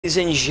Ladies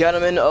and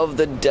gentlemen of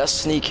the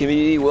Destiny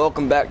community,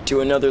 welcome back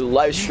to another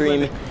live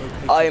stream.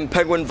 I am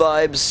Penguin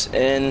Vibes,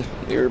 and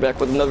we're back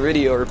with another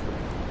video, or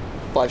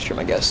live stream,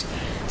 I guess.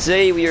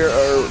 Today we are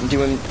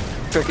doing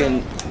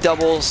freaking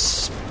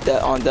doubles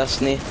on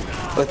Destiny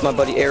with my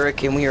buddy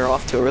Eric, and we are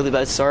off to a really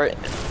bad start.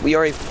 We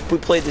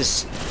played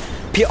this.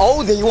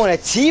 Oh, they want a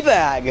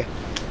teabag.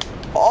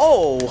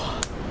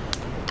 Oh,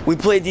 we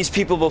played these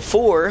people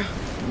before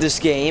this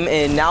game,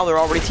 and now they're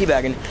already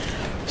teabagging.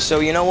 So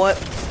you know what?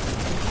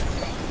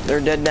 They're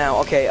dead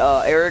now. Okay,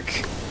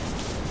 Eric,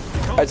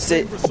 I'd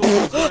say...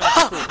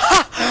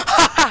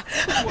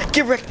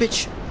 Get wrecked,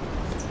 bitch.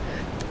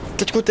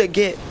 That's what they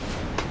get.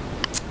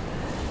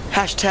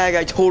 Hashtag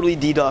I totally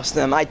DDoS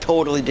them. I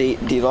totally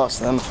DDoS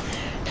them.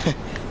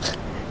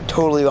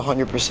 Totally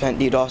 100%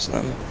 DDoS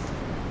them.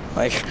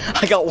 Like,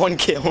 I got 1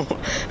 kill.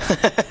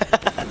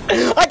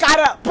 I got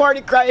a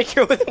party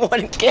crasher with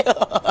 1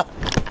 kill.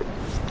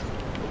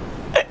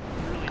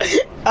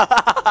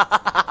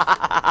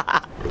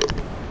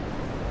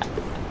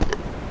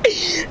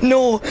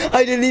 No,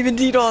 I didn't even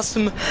DDoS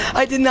him.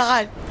 I did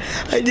not.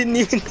 I didn't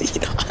even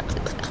DDoS.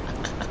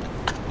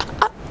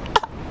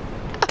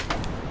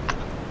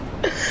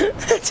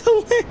 That's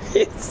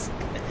hilarious.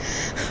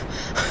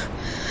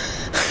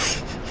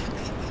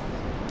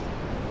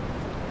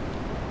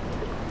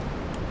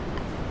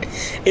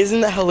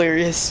 Isn't that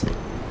hilarious?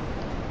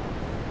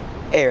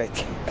 Eric.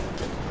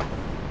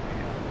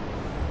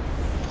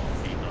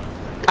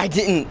 I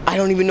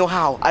don't even know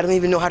how. I don't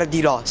even know how to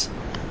DDoS.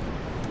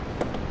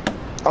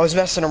 I was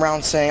messing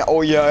around saying, oh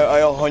yeah,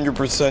 I 100%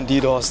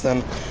 DDoS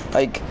them.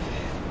 Like,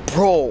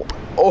 bro,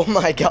 oh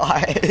my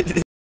god.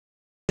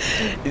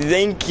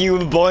 Thank you,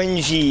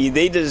 Bungie.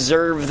 They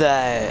deserve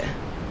that.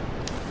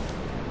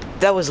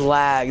 That was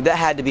lag. That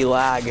had to be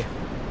lag.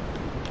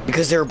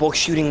 Because they were both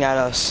shooting at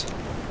us.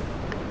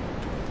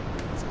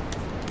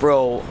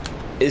 Bro,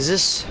 is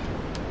this...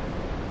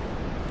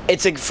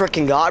 It's a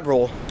freaking god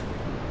roll.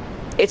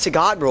 It's a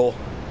god roll.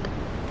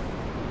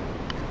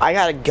 I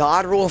got a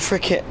god roll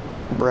freaking...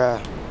 Bruh.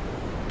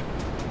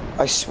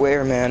 I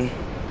swear, man.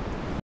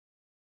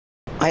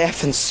 I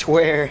effing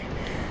swear.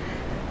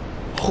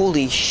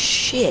 Holy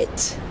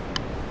shit.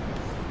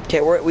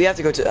 Okay, we have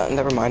to go to...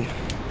 never mind.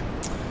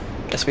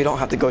 Guess we don't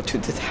have to go to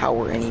the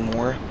tower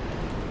anymore.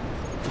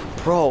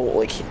 Bro,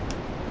 like...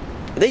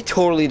 They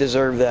totally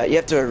deserve that. You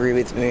have to agree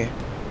with me.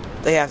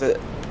 They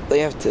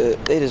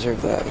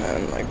deserve that,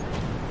 man. Like...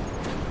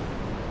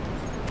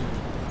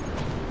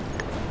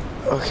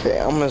 Okay,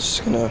 I'm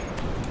just gonna...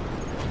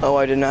 Oh,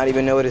 I did not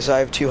even notice I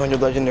have 200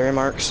 legendary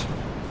marks.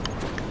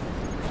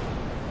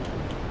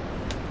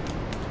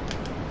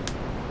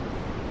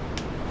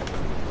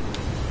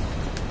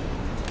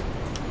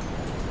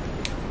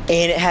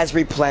 And it has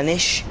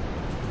replenish.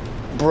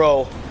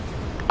 Bro,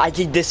 I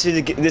think this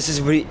is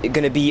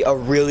gonna be a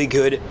really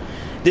good...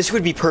 This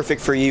would be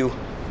perfect for you.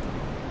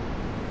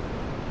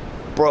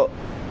 Bro,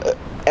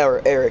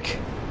 Eric.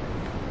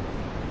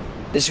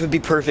 This would be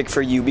perfect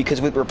for you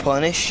because with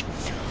replenish...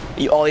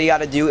 all you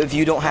gotta do, if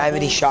you don't have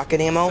any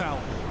shotgun ammo,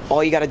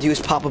 all you gotta do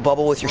is pop a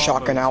bubble with your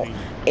shotgun out,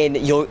 and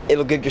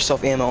it'll give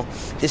yourself ammo.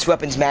 This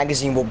weapon's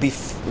magazine will be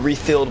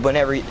refilled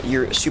whenever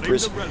your super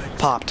is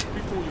popped.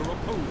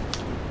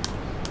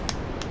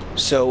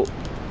 So,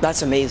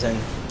 that's amazing.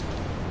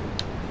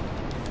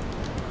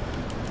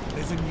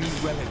 There's a new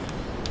relic.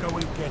 Go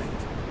and get it.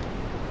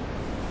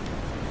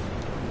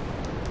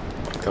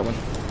 I'm coming.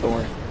 Don't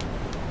worry.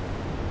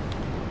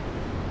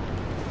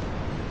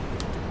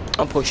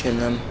 I'm pushing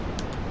them.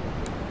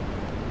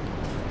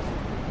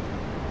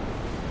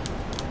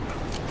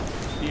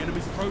 The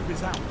enemy's probe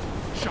is out.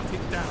 Shut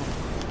it down.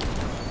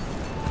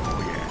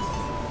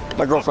 Oh yeah.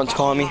 My girlfriend's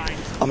calling me.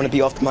 I'm gonna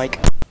be off the mic.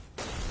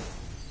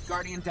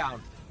 Guardian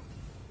down.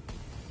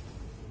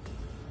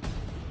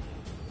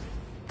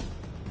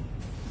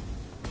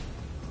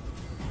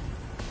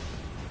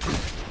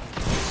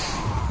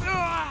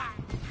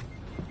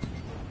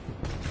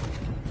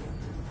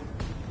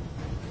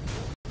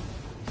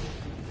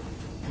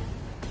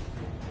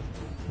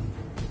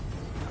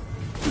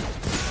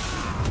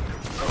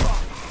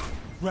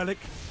 Relic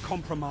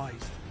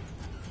compromised.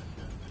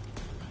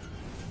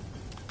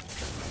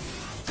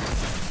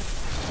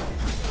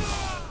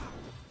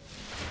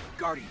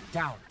 Guardian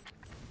down.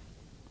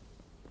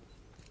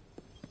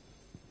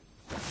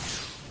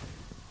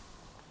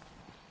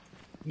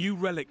 New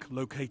relic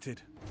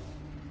located.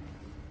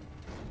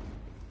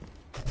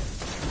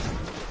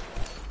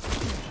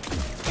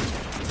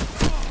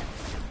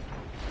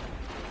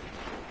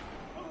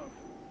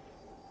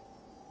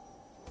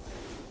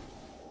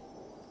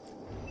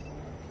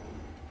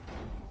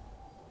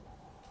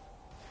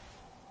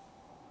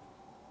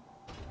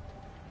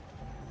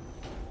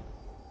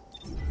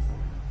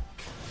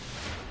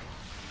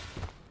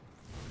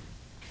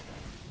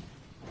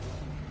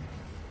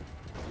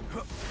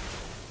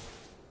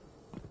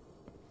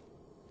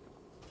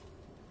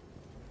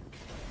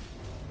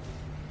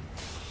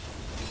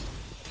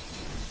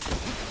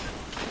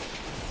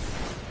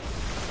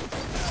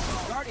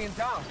 Guardian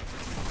down.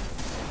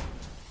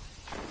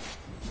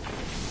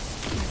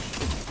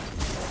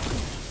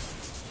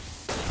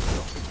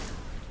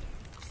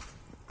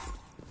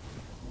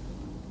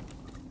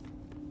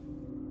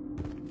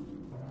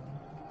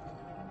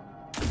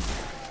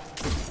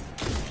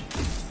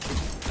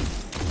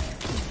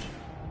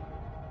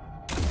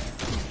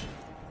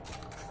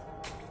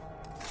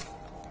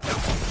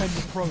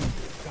 Defend the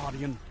probe,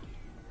 Guardian.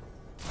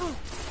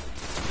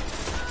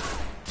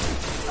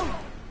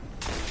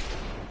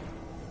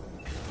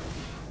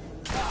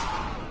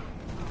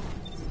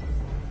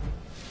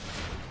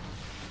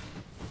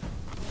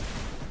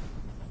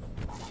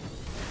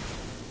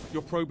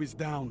 Your probe is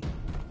down.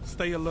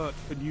 Stay alert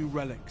for new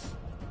relics.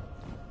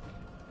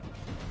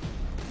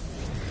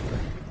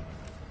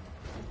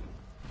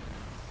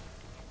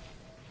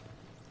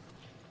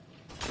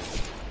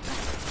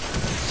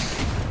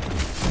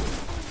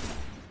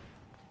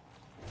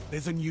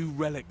 There's a new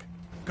relic.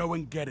 Go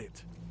and get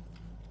it.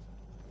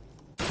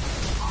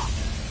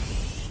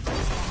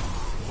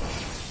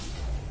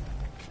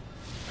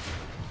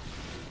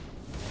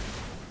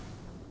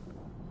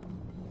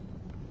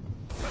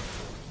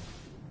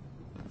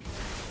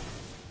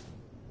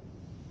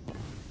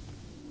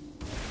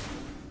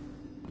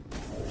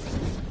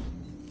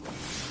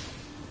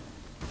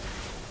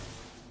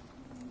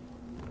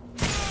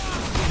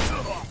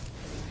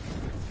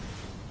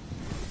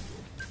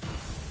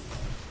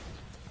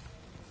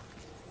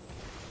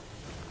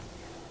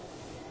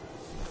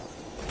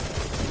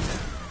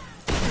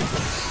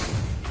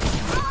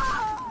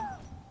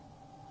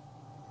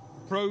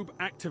 Probe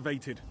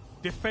activated.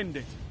 Defend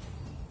it.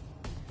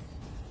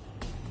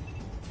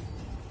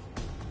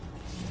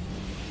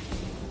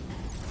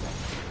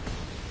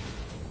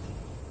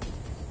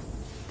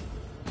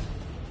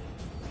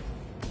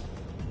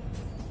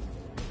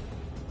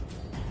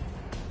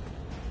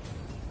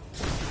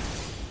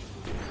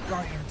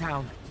 Guardian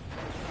down.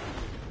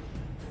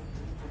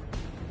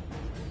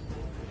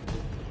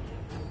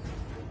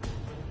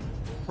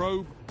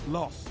 Probe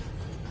lost.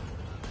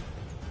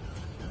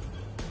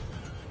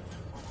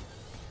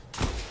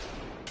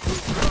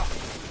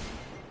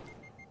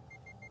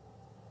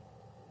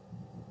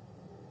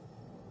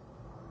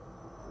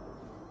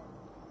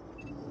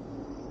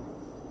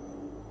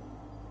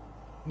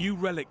 New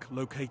relic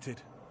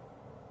located.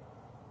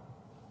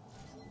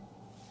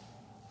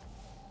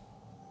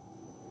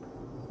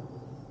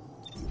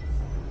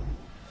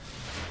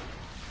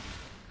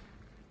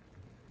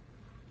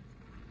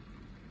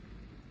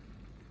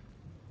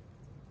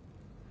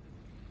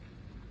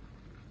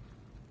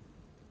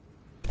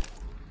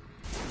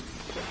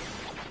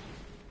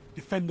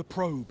 Defend the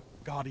probe,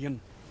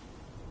 Guardian.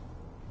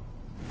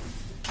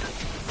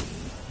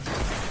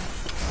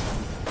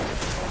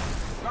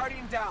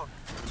 Guardian down.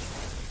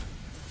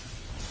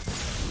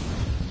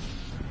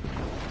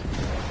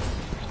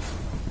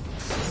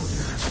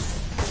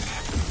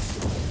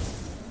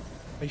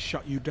 They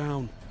shut you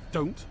down.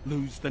 Don't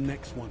lose the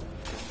next one.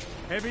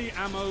 Heavy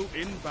ammo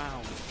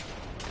inbound.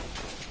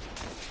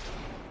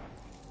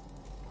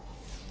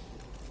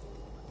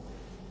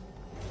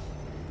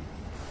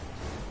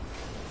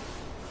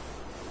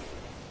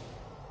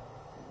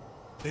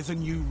 There's a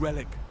new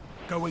relic.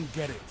 Go and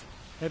get it.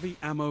 Heavy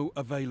ammo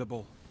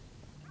available.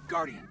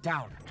 Guardian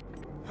down.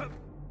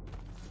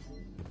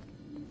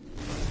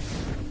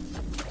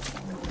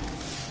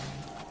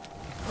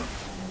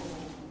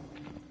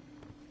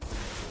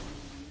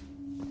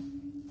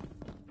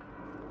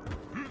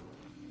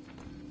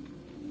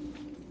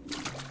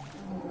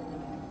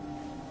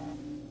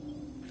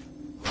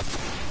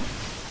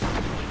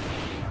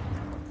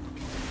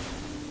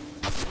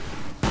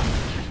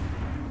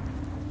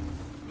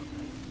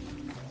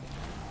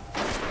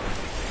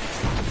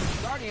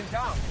 Guardian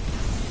down.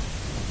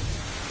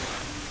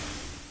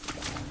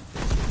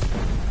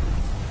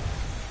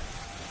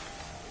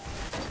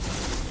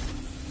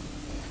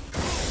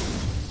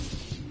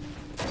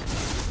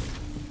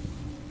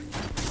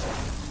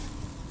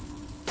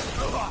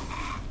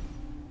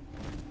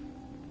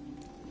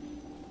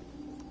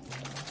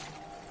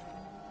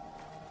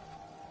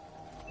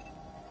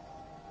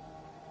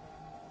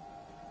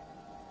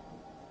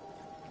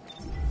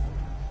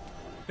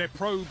 Their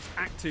probe's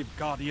active,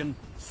 Guardian.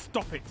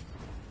 Stop it.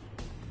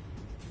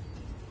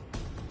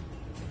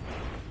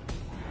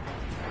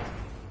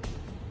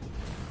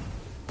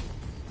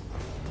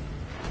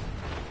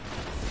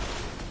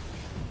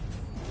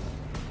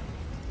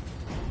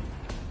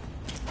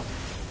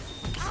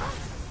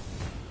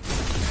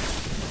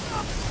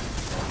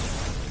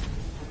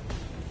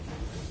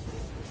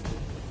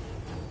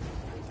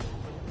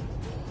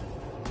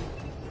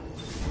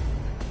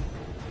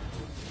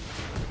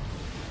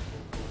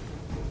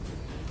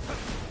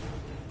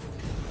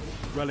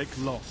 Relic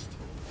lost.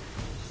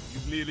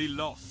 You've nearly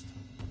lost.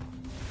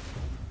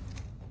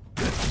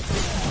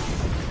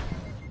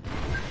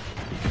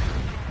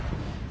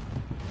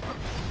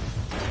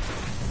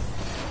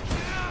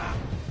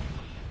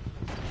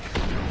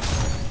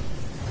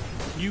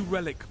 New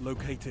relic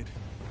located.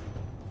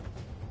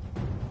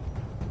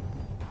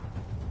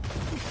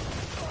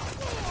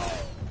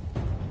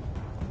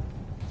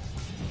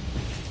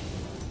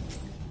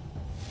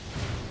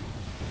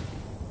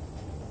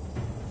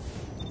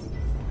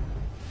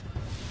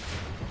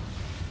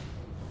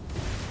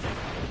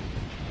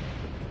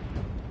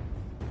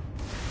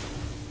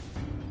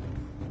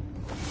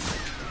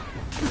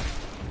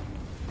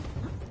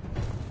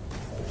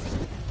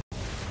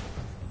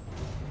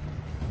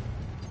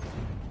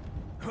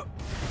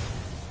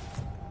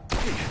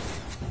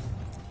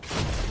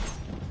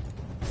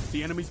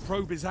 The enemy's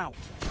probe is out.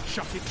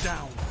 Shut it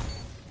down.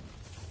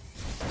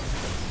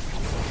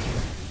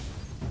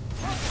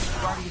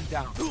 Guardian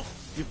down.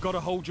 You've got to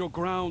hold your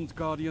ground,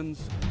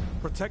 Guardians.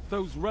 Protect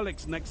those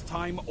relics next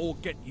time or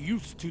get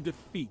used to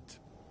defeat.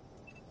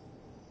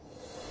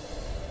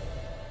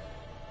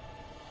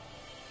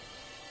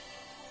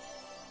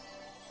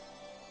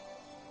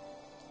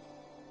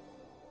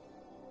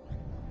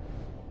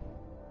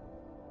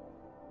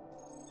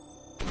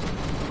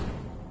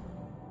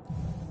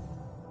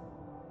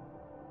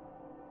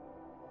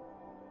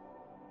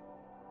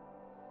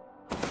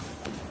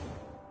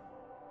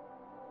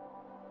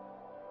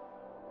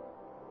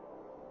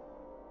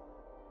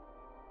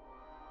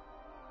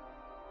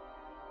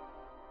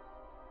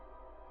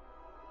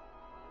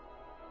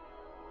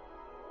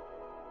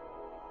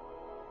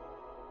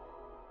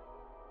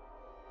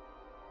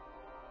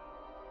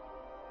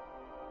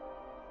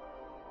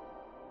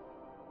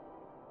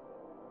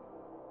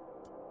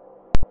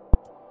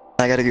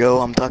 I gotta go.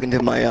 I'm talking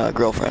to my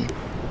girlfriend.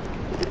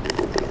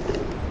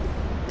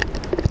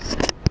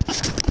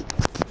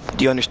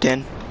 Do you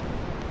understand?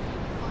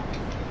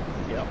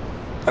 Yep.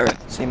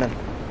 Alright, see you,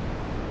 man.